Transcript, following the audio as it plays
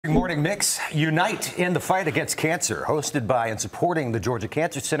Morning Mix. Unite in the Fight Against Cancer, hosted by and supporting the Georgia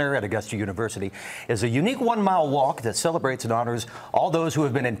Cancer Center at Augusta University, is a unique 1-mile walk that celebrates and honors all those who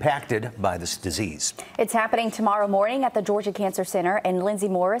have been impacted by this disease. It's happening tomorrow morning at the Georgia Cancer Center, and Lindsay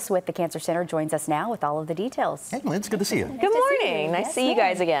Morris with the Cancer Center joins us now with all of the details. Hey, Lindsay, good to see you. Good morning. Nice to see you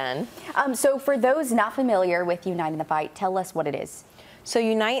guys again. So for those not familiar with Unite in the Fight, tell us what it is. So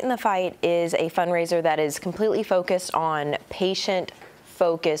Unite in the Fight is a fundraiser that is completely focused on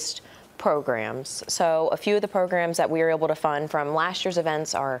patient-focused programs. So a few of the programs that we were able to fund from last year's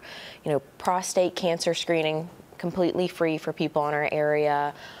events are, prostate cancer screening, completely free for people in our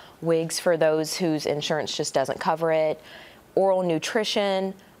area, wigs for those whose insurance just doesn't cover it, oral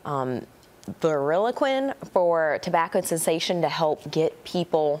nutrition, Varenicline for tobacco cessation to help get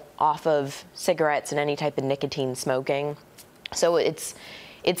people off of cigarettes and any type of nicotine smoking. So it's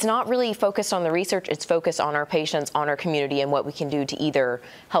not really focused on the research, it's focused on our patients, on our community, and what we can do to either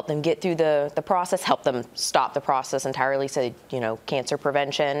help them get through the process, help them stop the process entirely, so, cancer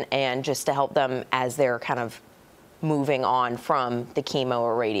prevention, and just to help them as they're kind of moving on from the chemo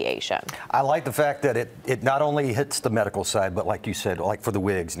or radiation. I like the fact that it not only hits the medical side, but like you said, like for the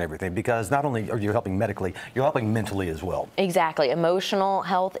wigs and everything, because not only are you helping medically, you're helping mentally as well. Exactly. Emotional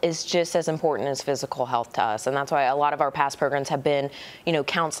health is just as important as physical health to us, and that's why a lot of our past programs have been,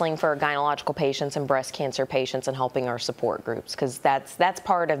 counseling for gynecological patients and breast cancer patients and helping our support groups, because that's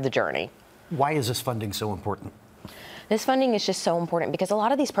part of the journey. Why is this funding so important? This funding is just so important because a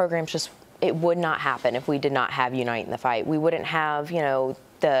lot of these programs it would not happen if we did not have Unite in the Fight. We wouldn't have,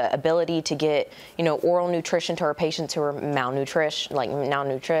 the ability to get, oral nutrition to our patients who are malnourished,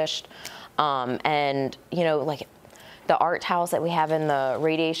 and, like the art towels that we have in the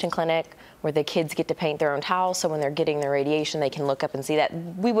radiation clinic where the kids get to paint their own towels, so when they're getting the radiation, they can look up and see that.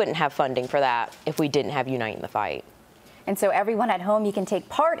 We wouldn't have funding for that if we didn't have Unite in the Fight. And so everyone at home, you can take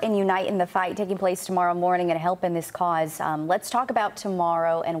part in Unite in the Fight taking place tomorrow morning and help in this cause. Let's talk about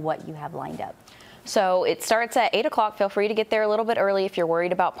tomorrow and what you have lined up. So it starts at 8 o'clock. Feel free to get there a little bit early if you're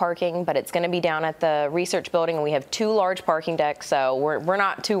worried about parking, but it's going to be down at the research building, and we have 2 large parking decks, so we're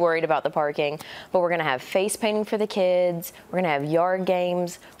not too worried about the parking. But we're going to have face painting for the kids. We're going to have yard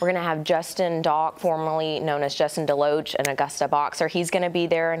games. We're going to have Justin Dock, formerly known as Justin Deloach, an Augusta boxer. He's going to be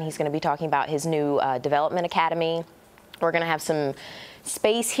there, and he's going to be talking about his new development academy. We're going to have some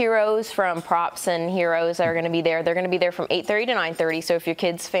space heroes from Props and Heroes that are going to be there. They're going to be there from 8:30 to 9:30. So if your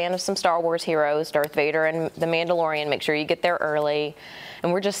kid's a fan of some Star Wars heroes, Darth Vader and the Mandalorian, make sure you get there early.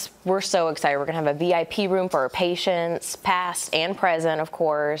 And we're so excited. We're going to have a VIP room for our patients, past and present, of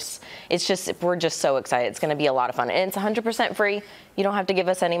course. We're just so excited. It's going to be a lot of fun. And it's 100% free. You don't have to give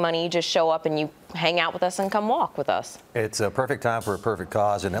us any money. You just show up and you hang out with us and come walk with us. It's a perfect time for a perfect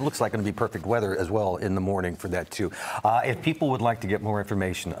cause, and it looks like going to be perfect weather as well in the morning for that too. If people would like to get more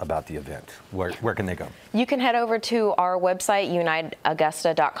information about the event, where can they go? You can head over to our website,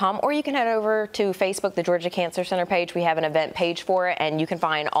 uniteaugusta.com, or you can head over to Facebook, the Georgia Cancer Center page. We have an event page for it, and you can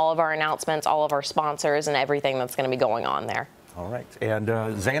find all of our announcements, all of our sponsors, and everything that's going to be going on there. All right. And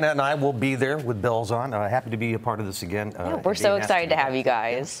Zana and I will be there with bells on. Happy to be a part of this again. We're so excited to have you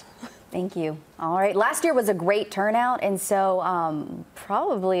guys. Thank you. All right. Last year was a great turnout, and so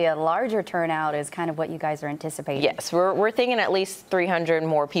probably a larger turnout is kind of what you guys are anticipating. Yes, we're thinking at least 300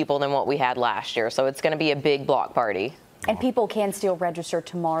 more people than what we had last year, so it's going to be a big block party. And people can still register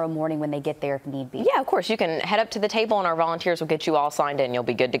tomorrow morning when they get there if need be. Yeah, of course. You can head up to the table, and our volunteers will get you all signed in. You'll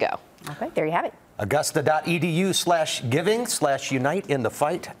be good to go. Okay, there you have it. Augusta.edu/unite in the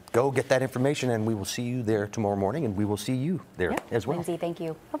fight. Go get that information, and we will see you there tomorrow morning, and we will see you there as well. Lindsay, thank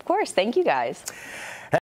you. Of course. Thank you, guys.